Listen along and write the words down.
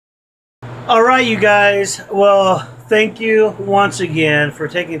All right, you guys. Well, thank you once again for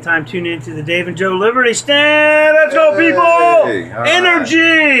taking the time tuning into the Dave and Joe Liberty Stand. Let's go, people! All right.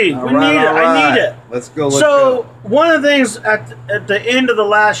 Energy. All We right, need it. all I need right. it. Let's go. So one of the things at the end of the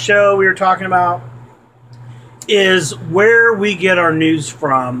last show we were talking about is where we get our news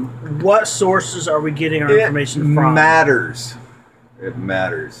from. What sources are we getting our information from? Matters. It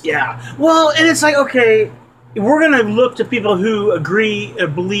matters. Yeah. Well, and it's like, okay, we're going to look to people who agree or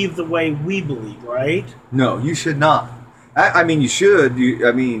believe the way we believe, right? No, you should not. I mean, you should.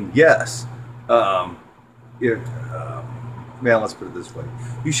 Yes. Yeah, man, let's put it this way.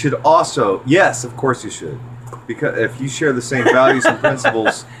 You should also, yes, of course you should. Because if you share the same values and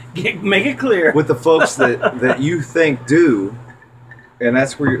principles Make it clear. with the folks that you think do, and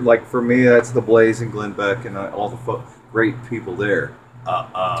that's where, like, for me, that's the Blaze and Glenn Beck and all the great people there.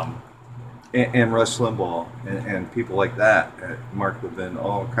 And Rush Limbaugh and people like that, Mark Levin,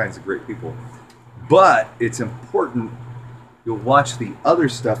 all kinds of great people. But it's important you'll watch the other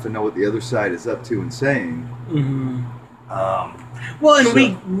stuff and know what the other side is up to and saying. Mm-hmm. Well,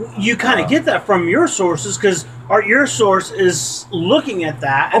 and you kind of get that from your sources because your source is looking at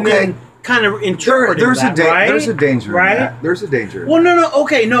that and then kind of interpreting that, right? There's a danger right? in that. There's a danger. Well, no,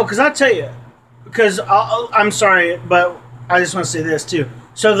 because I'll tell you, because I'm sorry, but I just want to say this too.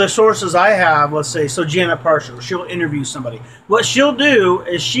 So the sources I have, let's say, so Janet Parshall, she'll interview somebody. What she'll do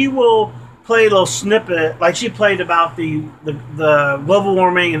is she will play a little snippet, like she played about the global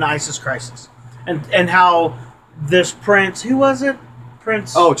warming and the ISIS crisis, and how this Prince, who was it?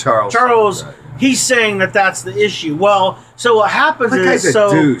 Prince? Oh, Charles. Charles. Right. He's saying that that's the issue. Well, so what happens is a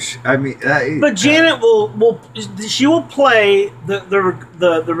douche. I mean, but Janet will play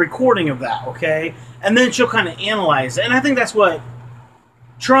the recording of that, okay, and then she'll kind of analyze it, and I think that's what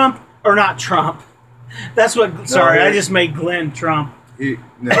Trump, or not Trump. That's what. Sorry, I just made Glenn Trump.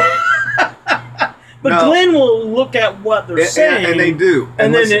 But Glenn will look at what they're saying, and they do,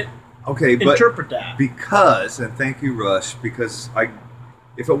 and then interpret that. Because, and thank you, Rush, because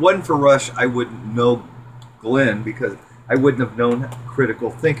if it wasn't for Rush, I wouldn't know Glenn because I wouldn't have known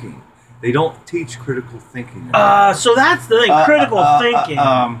critical thinking. They don't teach critical thinking. So that's the thing, critical thinking.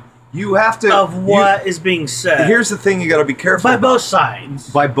 You have to of what is being said. Here's the thing: you got to be careful by both sides.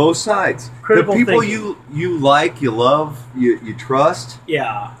 By both sides, critical the people thinking. you like, you love, you trust.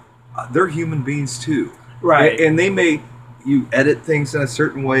 Yeah, they're human beings too, right? And they may you edit things in a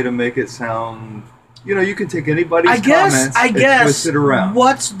certain way to make it sound. You can take anybody's comments and twist it around.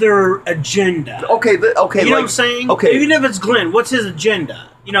 What's their agenda? Okay. You know what I'm saying? Okay. Even if it's Glenn, what's his agenda?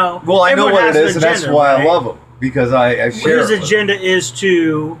 Well, I know what it is, and that's why I love him because I share. His agenda is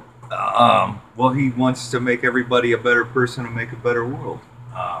to. Well, he wants to make everybody a better person and make a better world.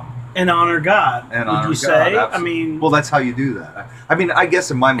 And honor God. And would honor you God, say? absolutely. I mean, well, that's how you do that. I mean, I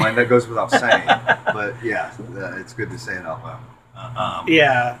guess in my mind that goes without saying, but yeah, it's good to say it out loud.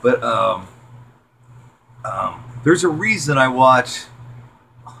 Yeah. But there's a reason I watch.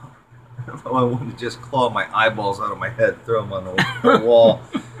 I want to just claw my eyeballs out of my head, throw them on the wall,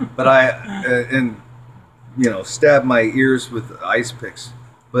 but stab my ears with ice picks.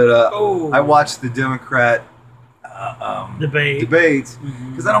 But I watch the Democrat debates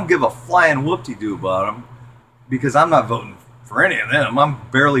because I don't give a flying whoop-de-doo about them because I'm not voting for any of them. I'm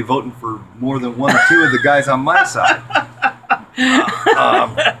barely voting for more than one or two of the guys on my side.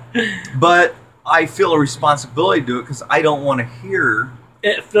 But I feel a responsibility to do it because I don't want to hear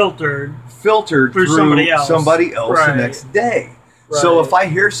it filtered through somebody else the next day. Right. So if I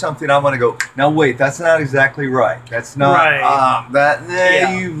hear something, I'm going to go, now wait, that's not exactly right. That's not,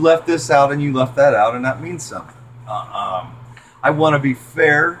 you left this out and you left that out and that means something. I want to be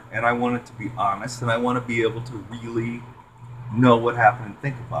fair and I want it to be honest and I want to be able to really know what happened and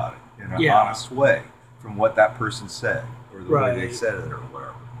think about it in an honest way from what that person said or the way they said it or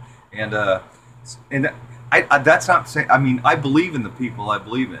whatever. And I that's not saying, I mean, I believe in the people I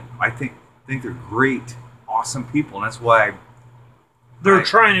believe in. I think they're great, awesome people and that's why they're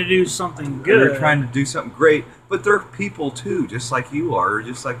trying to do something good. They're trying to do something great, but they're people too, just like you are, or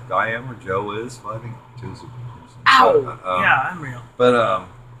just like I am, or Joe is. Well, I think Joe's a person. Ow! Yeah, I'm real. But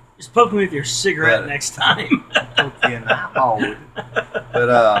just poke me with your cigarette next time. But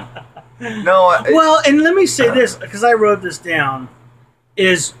no. Well, and let me say this because I wrote this down: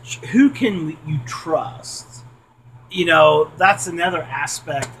 is who can you trust? That's another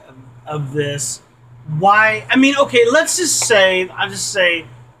aspect of this. Why? I mean, okay, let's just say,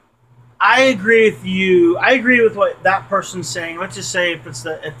 I agree with you. I agree with what that person's saying. Let's just say if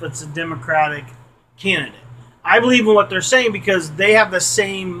it's a Democratic candidate. I believe in what they're saying because they have the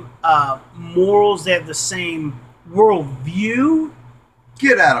same morals, they have the same worldview.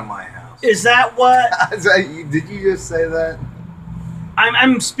 Get out of my house. house. Is that what? Did you just say that?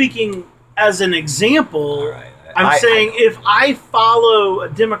 I'm speaking as an example. All right. I'm saying if I follow a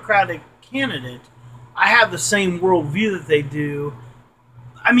Democratic candidate, I have the same worldview that they do.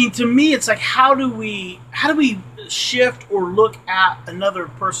 I mean, to me, it's like how do we shift or look at another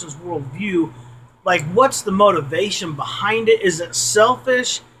person's worldview? Like, what's the motivation behind it? Is it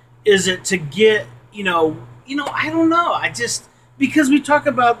selfish? Is it to get I don't know. I just because we talk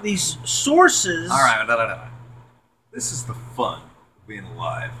about these sources. All right. This is the fun of being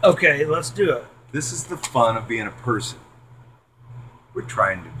alive. Okay, let's do it. This is the fun of being a person. We're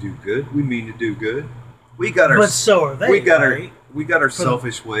trying to do good. We mean to do good. We got our. But so are they. We got our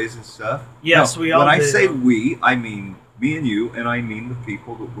selfish ways and stuff. Yes, we all do. When I say we, I mean me and you, and I mean the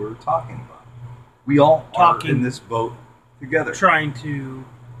people that we're talking about. We all are in this boat together, trying to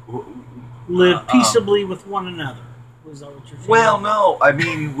live peaceably with one another. Was that what you're saying? Well, no. I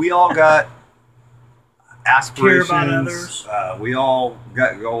mean, we all got aspirations. Care about others. We all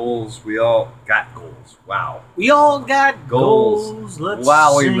got goals. We all got goals. Wow. We all got goals. Let's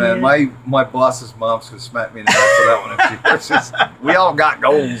Wowie, man. My boss's mom's going to smack me in the head for that one. If she we all got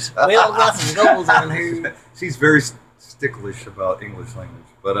goals. We all got some goals on here. She's very sticklish about English language.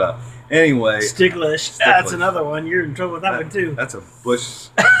 But anyway. Sticklish. That's another one. You're in trouble with that one, too. That's a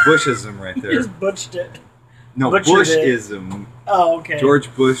Bushism right there. You just butched it. No, Bushism. Oh, okay.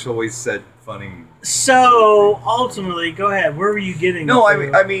 George Bush always said funny. So, ultimately, go ahead. Where were you getting? No,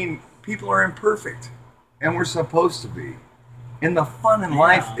 I mean, people are imperfect, and we're supposed to be. And the fun in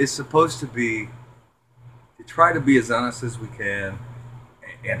life is supposed to be to try to be as honest as we can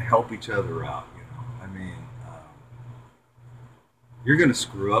and help each other out. I mean, you're going to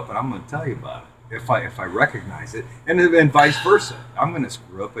screw up, and I'm going to tell you about it if I recognize it, and vice versa. I'm going to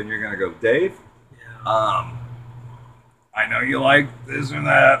screw up, and you're going to go, Dave. I know you like this or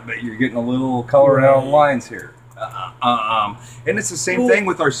that, but you're getting a little color out of the lines here. And it's the same thing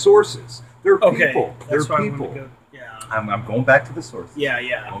with our sources. They're people. They're people. I'm going back to the sources.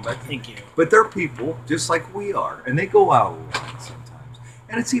 Yeah. Thank you. But they're people just like we are, and they go out of line sometimes.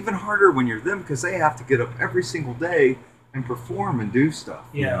 And it's even harder when you're them because they have to get up every single day and perform and do stuff.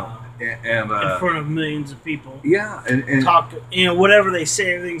 Yeah. And in front of millions of people. Yeah. And talk. Whatever they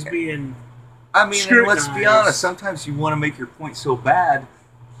say, everything's being. I mean, and let's be honest, sometimes you want to make your point so bad,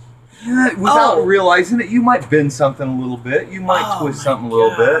 without realizing it, you might bend something a little bit. You might twist something a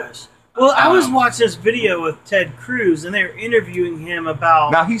little bit. Well, I was watching this video with Ted Cruz, and they were interviewing him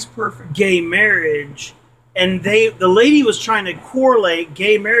about now he's perfect gay marriage, and the lady was trying to correlate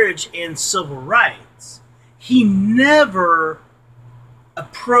gay marriage and civil rights. He never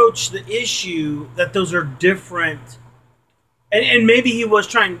approached the issue that those are different. And maybe he was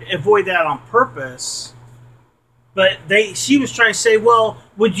trying to avoid that on purpose, but she was trying to say, well,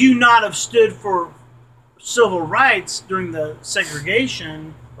 would you not have stood for civil rights during the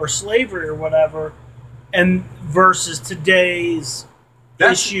segregation or slavery or whatever, and versus today's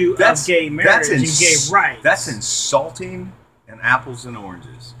issue of gay marriage and gay rights? That's insulting and apples and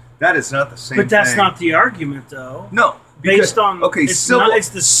oranges. That is not the same thing. But that's not the argument, though. No. Based on, it's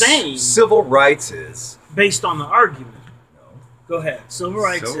the same. Civil rights is. Based on the argument. Go ahead. Civil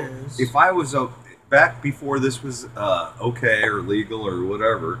rights is. If I was back before this was okay or legal or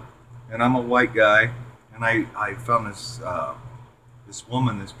whatever, and I'm a white guy, and I found this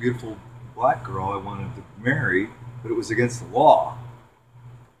woman, this beautiful black girl I wanted to marry, but it was against the law.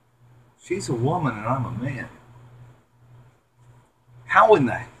 She's a woman and I'm a man. How in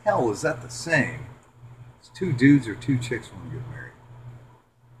the hell is that the same? It's two dudes or two chicks want to get married.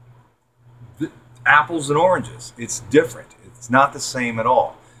 Apples and oranges. It's different. It's not the same at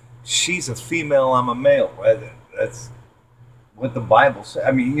all. She's a female, I'm a male. That's what the Bible says.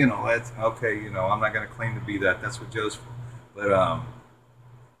 I mean, that's okay. I'm not going to claim to be that. That's what Joe's for. But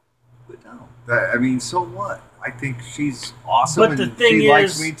no. I mean, so what? I think she's awesome, but the and thing she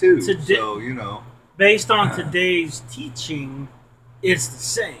likes me too. So based on today's teaching, it's the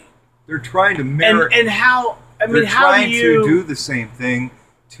same. They're trying to mirror, and how? I mean, they're trying to do the same thing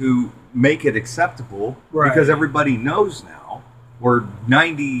to make it acceptable, because everybody knows now. Where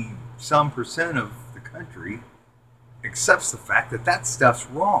 90-some% of the country accepts the fact that stuff's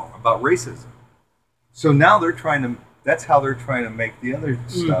wrong about racism. So now that's how they're trying to make the other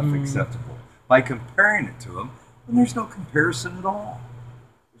stuff acceptable. By comparing it to them, and there's no comparison at all.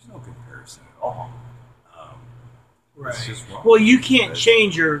 There's no comparison at all. It's just wrong. Well, you can't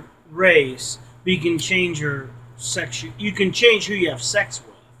change your race, but you can change your sex. You can change who you have sex with.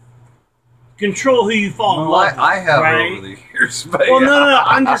 Control who you fall in love with. I have over the years. But well, no.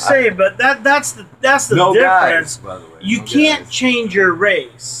 I'm just saying, but that's the difference. Guys, by the way. You can't change your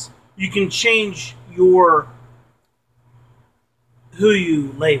race. you can change your who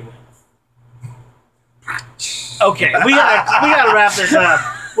you lay with. Okay, we gotta wrap this up.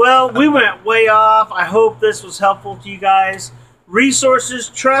 Well, we went way off. I hope this was helpful to you guys. Resources,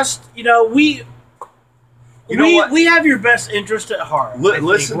 trust. You know, we have your best interest at heart.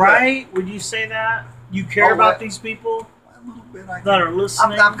 Listen, right? Would you say that you care about these people? A little bit. That are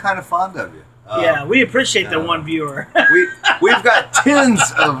listening. I'm kind of fond of you. Yeah, we appreciate the one viewer. we've got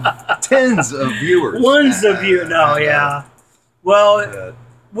tens of viewers. Ones of you. No, yeah. Well,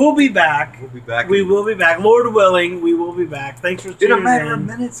 we'll be back. We will be back. Lord willing, we will be back. Thanks for tuning in. In a matter of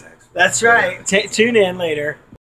minutes, actually. That's right. Tune in later.